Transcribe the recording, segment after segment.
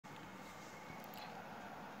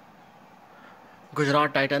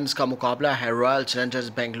Gujarat Titans का मुकाबला है रॉयल चैलेंजर्स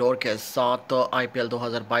बेंगलोर के साथ। आईपीएल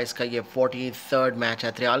 2022 का ये 43rd मैच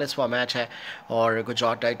है, 43वां मैच है और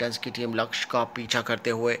गुजरात टाइटंस की टीम लक्ष्य का पीछा करते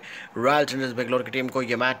हुए रॉयल चैलेंजर्स बेंगलोर की टीम को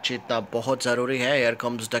ये मैच जीतना बहुत ज़रूरी है। Here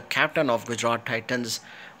comes the captain of Gujarat Titans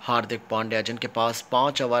Hardik Pandya, जिनके पास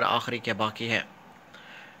 5 ओवर आखिरी के बाकी हैं।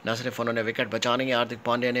 न सिर्फ उन्होंने विकेट बचानी है हार्दिक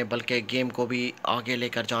पांड्या ने, बल्कि गेम को भी आगे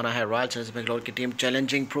लेकर जाना है। रॉयल चैलेंजर्स बेंगलोर की टीम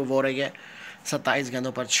चैलेंजिंग प्रूव हो रही है। 27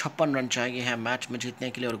 गेंदों पर 56 रन चाहिए हैं मैच में जीतने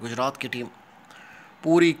के लिए और गुजरात की टीम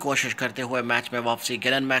पूरी कोशिश करते हुए मैच में वापसी।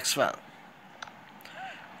 गिलेन मैक्सवेल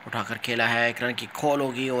उठाकर खेला है, 1 रन की खोल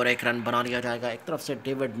होगी और 1 रन बना लिया जाएगा। एक तरफ से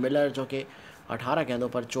डेविड मिलर जो कि 18 गेंदों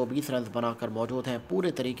पर 24 रन बनाकर मौजूद हैं,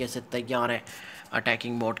 पूरे तरीके से तैयार हैं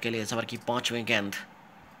अटैकिंग मोड के लिए। इस ओवर की 5वीं गेंद,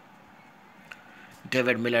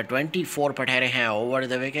 डेविड मिलर 24 पर ठहरे हैं over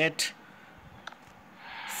the wicket.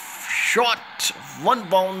 Shot, one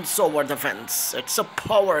bounce over the fence. It's a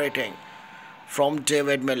power hitting from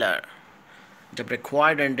David Miller. जब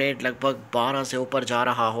रिक्वायर्ड रन रेट लगभग 12 से ऊपर जा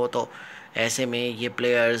रहा हो तो ऐसे में ये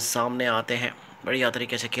प्लेयर्स सामने आते हैं बढ़िया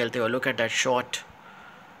तरीके से खेलते हुए। Look at that shot,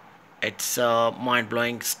 it's mind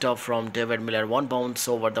blowing stuff from David Miller, one bounce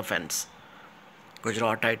over the fence.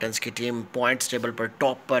 Gujarat Titans की टीम पॉइंट्स टेबल पर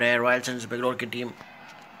टॉप पर है। रॉयल चैलेंजर्स बेंगलोर की टीम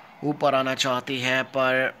ऊपर आना चाहती है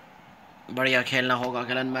पर बढ़िया खेलना होगा।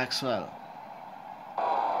 गिलेन मैक्सवेल,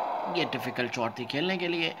 ये डिफिकल्ट शॉट थी खेलने के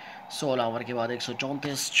लिए। 16 ओवर के बाद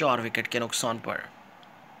 134, 4 विकेट के नुकसान पर।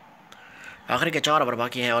 आखिर के 4 ओवर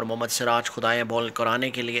बाकी हैं और मोहम्मद सिराज खुदाएं बॉल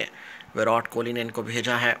कराने के लिए विराट कोहली ने इनको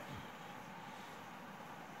भेजा है।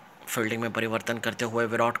 फील्डिंग में परिवर्तन करते हुए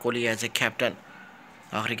Virat Kohli as a captain.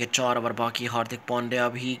 आखिर के 4 ओवर बाकी, हार्दिक पांड्या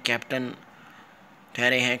भी कैप्टन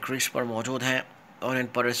ठहरे हैं, क्रीज पर मौजूद हैं और इन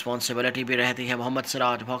पर रिस्पॉन्सिबिलिटी भी रहती है। मोहम्मद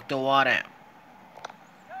सिराज भागते हुए आ रहे हैं,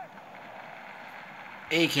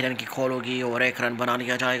 1 ही रन की खोल होगी और 1 रन बना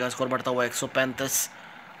लिया जाएगा। स्कोर बढ़ता हुआ 135।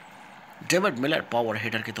 डेविड मिलर पावर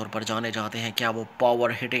हिटर के तौर पर जाने जाते हैं, क्या वो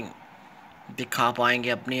पावर हिटिंग दिखा पाएंगे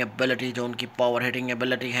अपनी एबिलिटी, जो उनकी पावर हिटिंग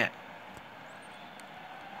एबिलिटी है।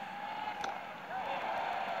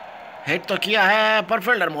 हिट तो किया है पर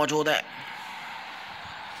फील्डर मौजूद है।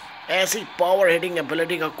 ऐसी पावर हिटिंग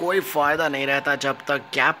एबिलिटी का कोई फ़ायदा नहीं रहता जब तक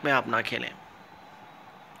गैप में आप ना खेलें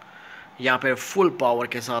या फिर फुल पावर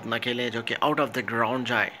के साथ ना खेलें जो कि आउट ऑफ द ग्राउंड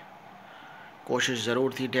जाए। कोशिश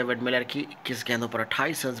ज़रूर थी डेविड मिलर की, किस गेंदों पर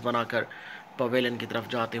 28 रन बनाकर पवेलियन की तरफ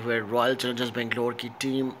जाते हुए रॉयल चैलेंजर्स बेंगलोर की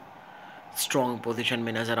टीम स्ट्रॉन्ग पोजीशन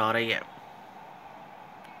में नज़र आ रही है।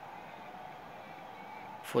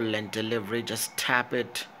 Full length delivery, just tap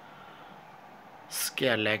it.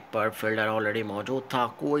 Square leg पर फील्डर ऑलरेडी मौजूद था,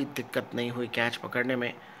 कोई दिक्कत नहीं हुई कैच पकड़ने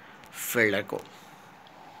में फील्डर को।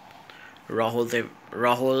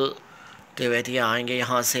 राहुल तेवेतिया आएंगे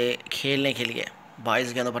यहाँ से खेलने के लिए।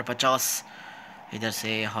 22 गेंदों पर 50। इधर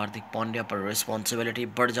से हार्दिक पांड्या पर रिस्पॉन्सिबिलिटी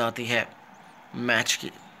बढ़ जाती है मैच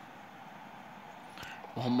की।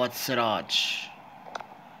 Mohammad Siraj,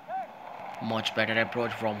 much better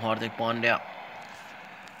approach from Hardik Pandya.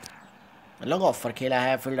 Long off पर खेला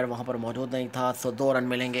है, फील्डर वहाँ पर मौजूद नहीं था तो 2 रन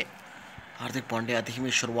मिलेंगे। हार्दिक पांड्या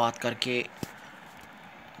धीमी शुरुआत करके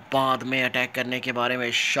बाद में अटैक करने के बारे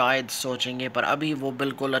में शायद सोचेंगे, पर अभी वो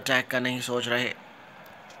बिल्कुल अटैक का नहीं सोच रहे।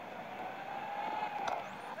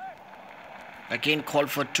 Again call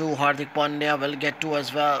for 2. Hardik Pandya will get 2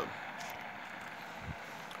 as well.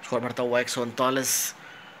 Score बढ़ता हुआ 139।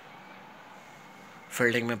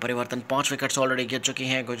 फील्डिंग में परिवर्तन, 5 विकेट्स ऑलरेडी गिर चुकी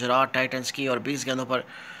हैं गुजरात टाइटंस की और 20 गेंदों पर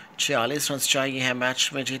 46 रन चाहिए हैं मैच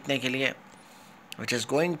में जीतने के लिए, which is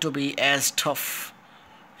going to be as tough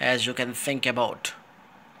as you can think about.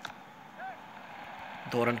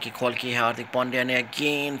 2 run की खोल की है हार्दिक पांड्या ने।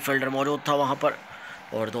 अगेन फील्डर मौजूद था वहां पर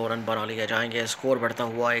और 2 रन बना लिए जाएंगे। स्कोर बढ़ता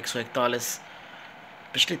हुआ 141।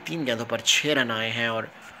 पिछले 3 गेंदों पर 6 रन आए हैं और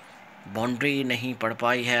बाउंड्री नहीं पड़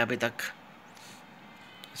पाई है अभी तक,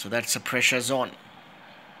 so that's a pressure zone.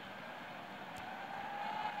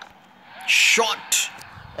 Shot,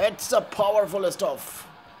 it's a powerful stuff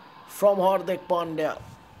from Hardik Pandya.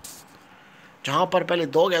 जहां पर पहले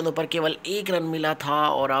 2 गेंदों पर केवल 1 रन मिला था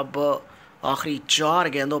और अब आखिरी 4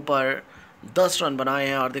 गेंदों पर 10 रन बनाए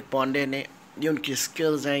हैं हार्दिक पांड्या ने। ये उनकी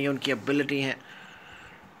स्किल्स हैं, ये उनकी एबिलिटी हैं।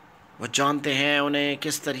 वो जानते हैं उन्हें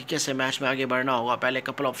किस तरीके से मैच में आगे बढ़ना होगा। पहले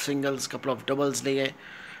couple of singles, couple of doubles लिए,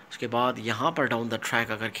 उसके बाद यहाँ पर डाउन द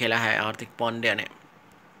ट्रैक अगर खेला है हार्दिक पांड्या ने।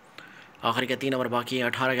 आखिर के 3 ओवर बाकी हैं,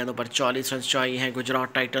 18 गेंदों पर 40 रन चाहिए हैं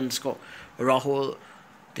गुजरात टाइटंस को। राहुल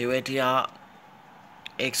तेवेतिया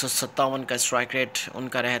 157 का स्ट्राइक रेट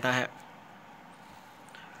उनका रहता है।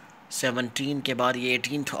 17 के बाद ये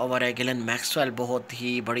 18th ओवर है। गिलेन मैक्सवेल बहुत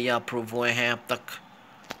ही बढ़िया प्रूव हुए हैं अब तक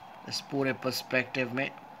इस पूरे पर्सपेक्टिव में।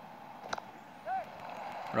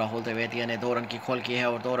 राहुल तेवेतिया ने 2 रन की खोल की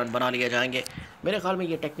है और 2 रन बना लिए जाएंगे। मेरे ख्याल में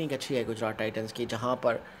ये टेक्निक अच्छी है गुजरात टाइटंस की, जहाँ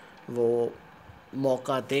पर वो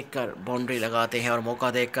मौका देखकर बाउंड्री लगाते हैं और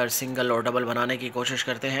मौका देखकर सिंगल और डबल बनाने की कोशिश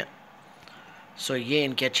करते हैं। सो ये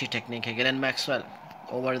इनकी अच्छी टेक्निक है। Ghislaine Maxwell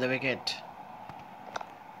over the wicket.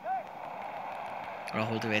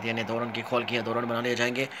 Rahul तेवेतिया ने 2 रन की खोल किया, 2 रन बना लिए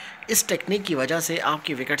जाएंगे। इस टेक्निक की वजह से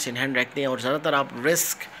आपकी विकेट्स इन हैंड रखते हैं और ज़्यादातर आप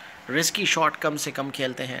रिस्की शॉट कम से कम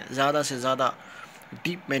खेलते हैं, ज़्यादा से ज़्यादा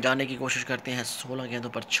डीप में जाने की कोशिश करते हैं। 16 गेंदों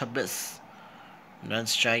पर 26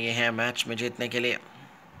 रन्स चाहिए हैं मैच में जीतने के लिए।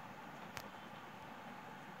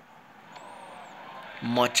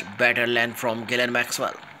 Much better land from Ghislaine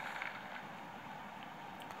Maxwell.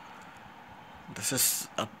 This is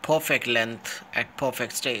a perfect length eight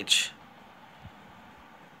perfect stage.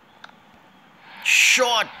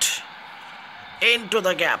 Shot into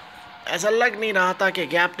the gap. ऐसा लग नहीं रहा था कि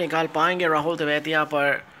गैप निकाल पाएंगे राहुल तेवेतिया,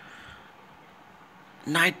 पर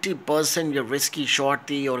 90% ये रिस्की शॉट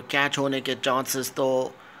थी और कैच होने के चांसेस तो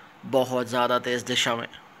बहुत ज़्यादा थे इस दिशा में,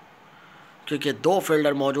 क्योंकि 2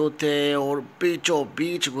 फील्डर मौजूद थे और बीचों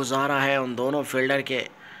बीच गुजारा है उन दोनों फील्डर के।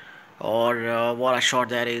 और वाला शॉट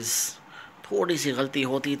दैट इज़, थोड़ी सी गलती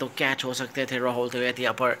होती तो कैच हो सकते थे राहुल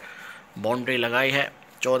तेवेतिया, पर बाउंड्री लगाई है।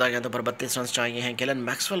 14 गेंदों पर 32 रन चाहिए हैं। गिलेन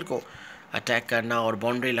मैक्सवेल को अटैक करना और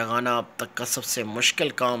बाउंड्री लगाना अब तक का सबसे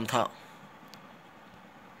मुश्किल काम था।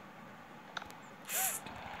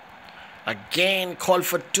 Again call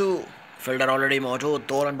for 2, fielder already मौजूद,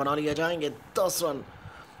 2 रन बना लिए जाएंगे। 10 रन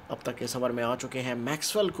अब तक इस ओवर में आ चुके हैं।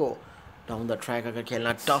 मैक्सवेल को डाउन द ट्रैक अगर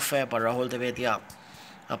खेलना टफ है, पर राहुल तेवेतिया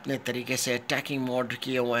अपने तरीके से अटैकिंग मोड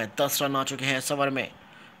किए हुए हैं। 10 रन आ चुके हैं इस ओवर में।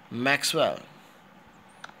 मैक्सवेल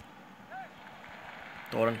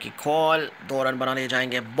 2 रन की कॉल, 2 रन बना लिए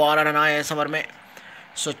जाएंगे। 12 रन आए इस ओवर में।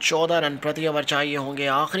 सो 14 रन प्रति ओवर चाहिए होंगे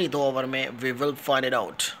आखिरी 2 ओवर में। We will find it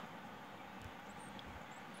out.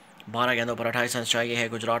 12 गेंदों पर 28 रन चाहिए है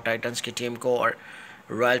गुजरात टाइटंस की टीम को, और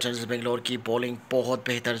रॉयल चैलेंजर्स बेंगलोर की बॉलिंग बहुत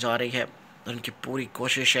बेहतर जा रही है। उनकी पूरी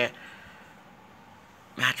कोशिश है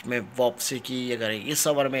मैच में वापसी की। अगर इस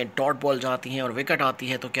ओवर में डॉट बॉल जाती हैं और विकेट आती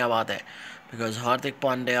है तो क्या बात है, बिकॉज हार्दिक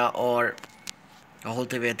पांड्या और राहुल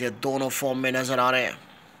तेवेतिया दोनों फॉर्म में नजर आ रहे हैं।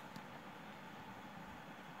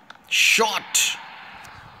 शॉट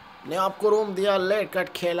ने आपको रूम दिया, लेट कट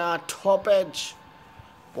खेला, टॉप एज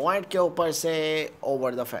पॉइंट के ऊपर से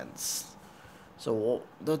over the fence. So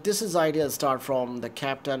this is ideal start from the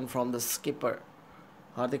captain, from the skipper.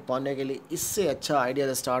 Hardik Pandya के लिए इससे अच्छा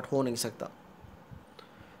आइडियल स्टार्ट हो नहीं सकता,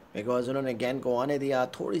 बिकॉज उन्होंने गेंद को आने दिया।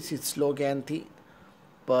 थोड़ी सी स्लो गेंद थी,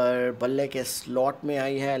 पर बल्ले के स्लॉट में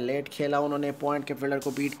आई है। लेट खेला उन्होंने, पॉइंट के फील्डर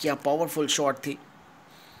को बीट किया। पावरफुल शॉट थी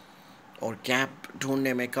और गैप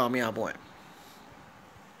ढूंढने में कामयाब हुए।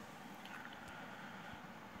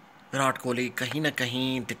 विराट कोहली कहीं ना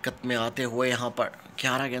कहीं दिक्कत में आते हुए यहाँ पर।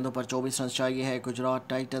 11 गेंदों पर 24 रन चाहिए है गुजरात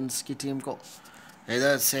टाइटंस की टीम को।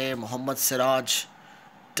 इधर से मोहम्मद सिराज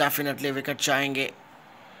डेफिनेटली विकेट चाहेंगे,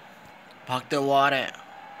 भागते हुए आ रहे हैं।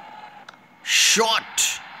 शॉट,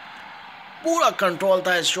 पूरा कंट्रोल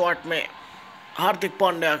था इस शॉट में हार्दिक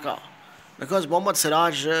पांड्या का, बिकॉज मोहम्मद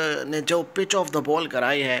सिराज ने जो पिच ऑफ द बॉल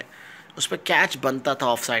कराई है उस पर कैच बनता था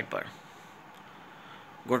ऑफ साइड पर।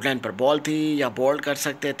 गुड लाइन पर बॉल थी या बोल्ड कर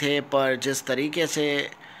सकते थे, पर जिस तरीके से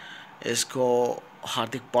इसको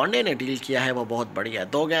हार्दिक पांड्या ने डील किया है वो बहुत बढ़िया।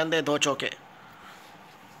 2 गेंदे 2 चौके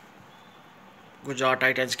गुजरात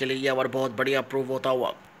टाइटंस के लिए। ये ओवर बहुत बढ़िया प्रूव होता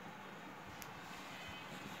हुआ।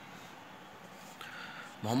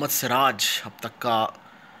 मोहम्मद सिराज अब तक का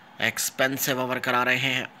एक्सपेंसिव ओवर करा रहे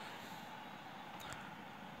हैं।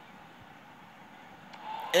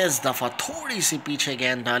 इस दफ़ा थोड़ी सी पीछे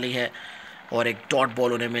गेंद डाली है और एक डॉट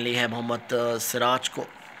बॉल उन्हें मिली है मोहम्मद सिराज को।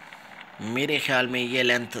 मेरे ख्याल में ये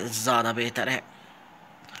लेंथ ज़्यादा बेहतर है।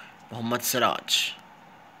 मोहम्मद सिराज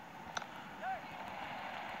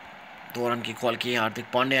 2 रन की कॉल की हार्दिक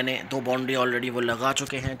पांड्या ने। 2 बाउंड्री ऑलरेडी वो लगा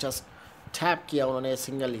चुके हैं, जस्ट टैप किया उन्होंने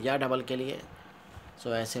सिंगल या डबल के लिए।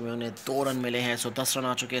 सो ऐसे में उन्हें 2 रन मिले हैं। सो 10 रन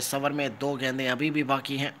आ चुके हैं इस ओवर में। 2 गेंदें अभी भी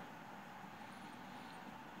बाकी हैं।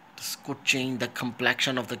 This could change the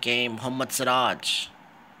complexion of the game. Mohammad Siraj.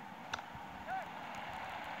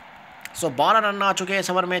 So 12 run आ चुके हैं इस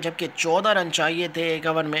ओवर में, जबकि 14 रन चाहिए थे एक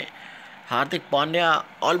ओवर में। हार्दिक पांड्या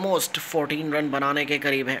ऑलमोस्ट 14 रन बनाने के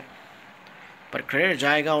करीब है, पर क्रेडिट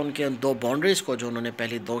जाएगा उनके उन 2 बाउंड्रीज़ को जो उन्होंने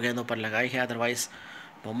पहली 2 गेंदों पर लगाई है। अदरवाइज़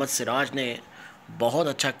मोहम्मद सिराज ने बहुत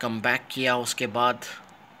अच्छा कमबैक किया उसके बाद,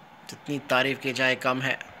 जितनी तारीफ़ की जाए कम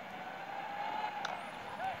है।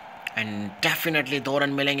 एंड डेफिनेटली 2 रन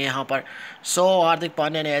मिलेंगे यहाँ पर। सो हार्दिक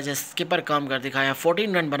पांड्या ने एज ए स्किपर काम कर दिखाया।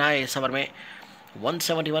 14 रन बनाए इस ओवर में।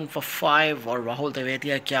 171 फॉर 5। और राहुल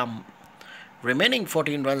तेवेतिया क्या रिमेनिंग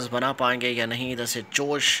 14 रन्स बना पाएंगे या नहीं। इधर से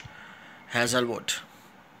जोश हैजलवुड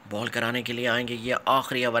बॉल कराने के लिए आएंगे। ये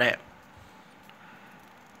आखिरी ओवर है।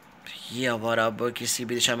 ये ओवर अब किसी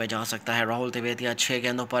भी दिशा में जा सकता है। राहुल तेवेतिया 6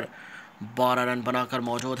 गेंदों पर 12 रन बनाकर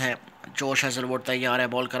मौजूद है। जोश हैजलवुड तैयार है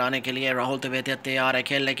बॉल कराने के लिए। राहुल तेवेतिया तैयार है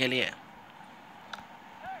खेलने के लिए।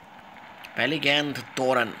 पहली गेंद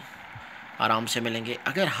 2 रन आराम से मिलेंगे।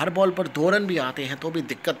 अगर हर बॉल पर 2 रन भी आते हैं तो भी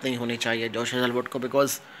दिक्कत नहीं होनी चाहिए जोश हैजलवुड को,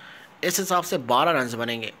 बिकॉज इस हिसाब से 12 रन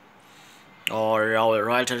बनेंगे और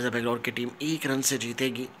रॉयल चैलेंजर्स बेंगलोर की टीम 1 रन से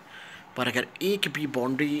जीतेगी। पर अगर एक भी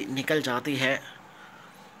बाउंड्री निकल जाती है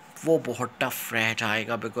वो बहुत टफ रह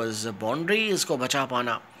जाएगा, बिकॉज बाउंड्री इसको बचा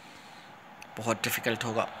पाना बहुत डिफिकल्ट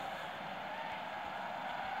होगा।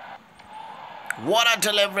 What a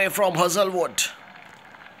delivery from Hazelwood।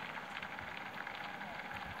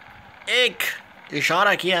 एक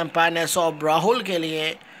इशारा किया एम्पायर ने। सो राहुल के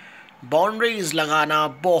लिए बाउंड्रीज लगाना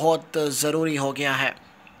बहुत ज़रूरी हो गया है।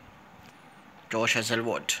 जोश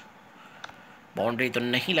हैजलवुड बाउंड्री तो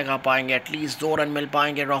नहीं लगा पाएंगे, एटलीस्ट 2 रन मिल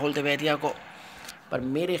पाएंगे राहुल तेवेतिया को, पर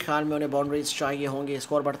मेरे ख्याल में उन्हें बाउंड्रीज चाहिए होंगे।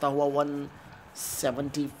 स्कोर बढ़ता हुआ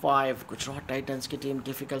 175। गुजरात टाइटंस की टीम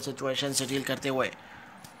डिफिकल्ट सिचुएशन से डील करते हुए।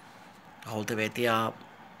 राहुल तेवेतिया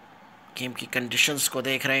गेम की कंडीशंस को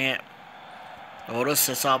देख रहे हैं और उस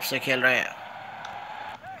हिसाब से खेल रहे हैं।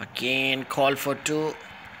 Again call for 2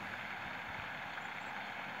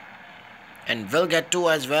 and will get 2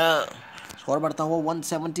 as well. Score बढ़ता हुआ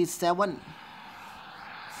 177।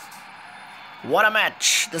 What a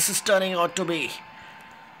match this is turning out to be।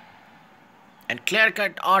 And clear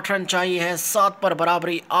cut 8 run चाहिए है। 7 पर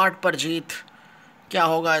बराबरी, 8 पर जीत। क्या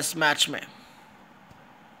होगा इस मैच में?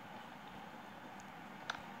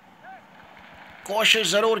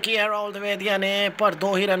 कोशिश जरूर की है राहुल तेवेतिया ने, पर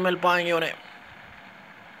 2 ही रन मिल पाएंगे उन्हें।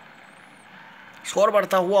 स्कोर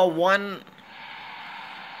बढ़ता हुआ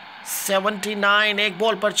 179। एक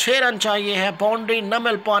बॉल पर 6 रन चाहिए है। बाउंड्री न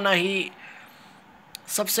मिल पाना ही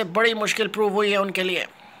सबसे बड़ी मुश्किल प्रूव हुई है उनके लिए।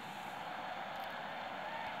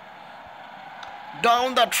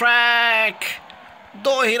 Down the track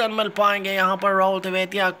 2 he run मिल पाएंगे यहां पर राहुल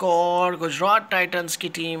तेवेतिया को, और गुजरात टाइटंस की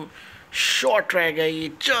टीम शॉर्ट रह गई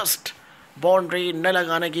जस्ट बाउंड्री न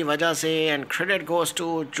लगाने की वजह से। एंड क्रेडिट गोज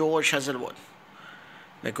टू जोश Hazlewood,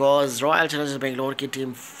 because royal Challengers Bangalore की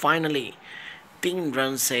टीम फाइनली 3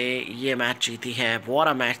 रन से ये मैच जीती है। What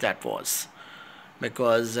a match that was,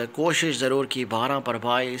 because कोशिश ज़रूर की। 12 पर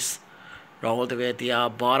 22 राहुल तेवेतिया,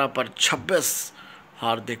 12 पर 26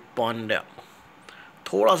 हार्दिक पांड्या।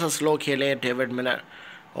 थोड़ा सा स्लो खेले डेविड मिलर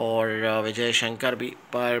और विजय शंकर भी,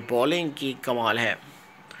 पर बॉलिंग की कमाल है।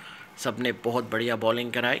 सबने बहुत बढ़िया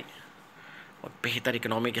बॉलिंग कराई और बेहतर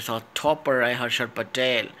इकनॉमी के साथ टॉप पर रहे हर्षद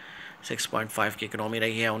पटेल। 6.5 की इकनॉमी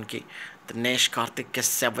रही है उनकी। दिनेश कार्तिक के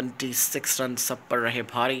 76 रन सब पर रहे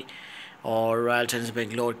भारी, और रॉयल चैलेंजर्स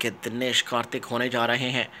बेंगलोर के दिनेश कार्तिक होने जा रहे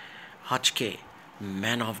हैं आज के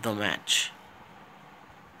man of the match.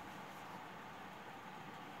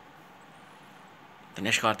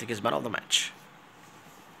 Dinesh Karthik is man of the match.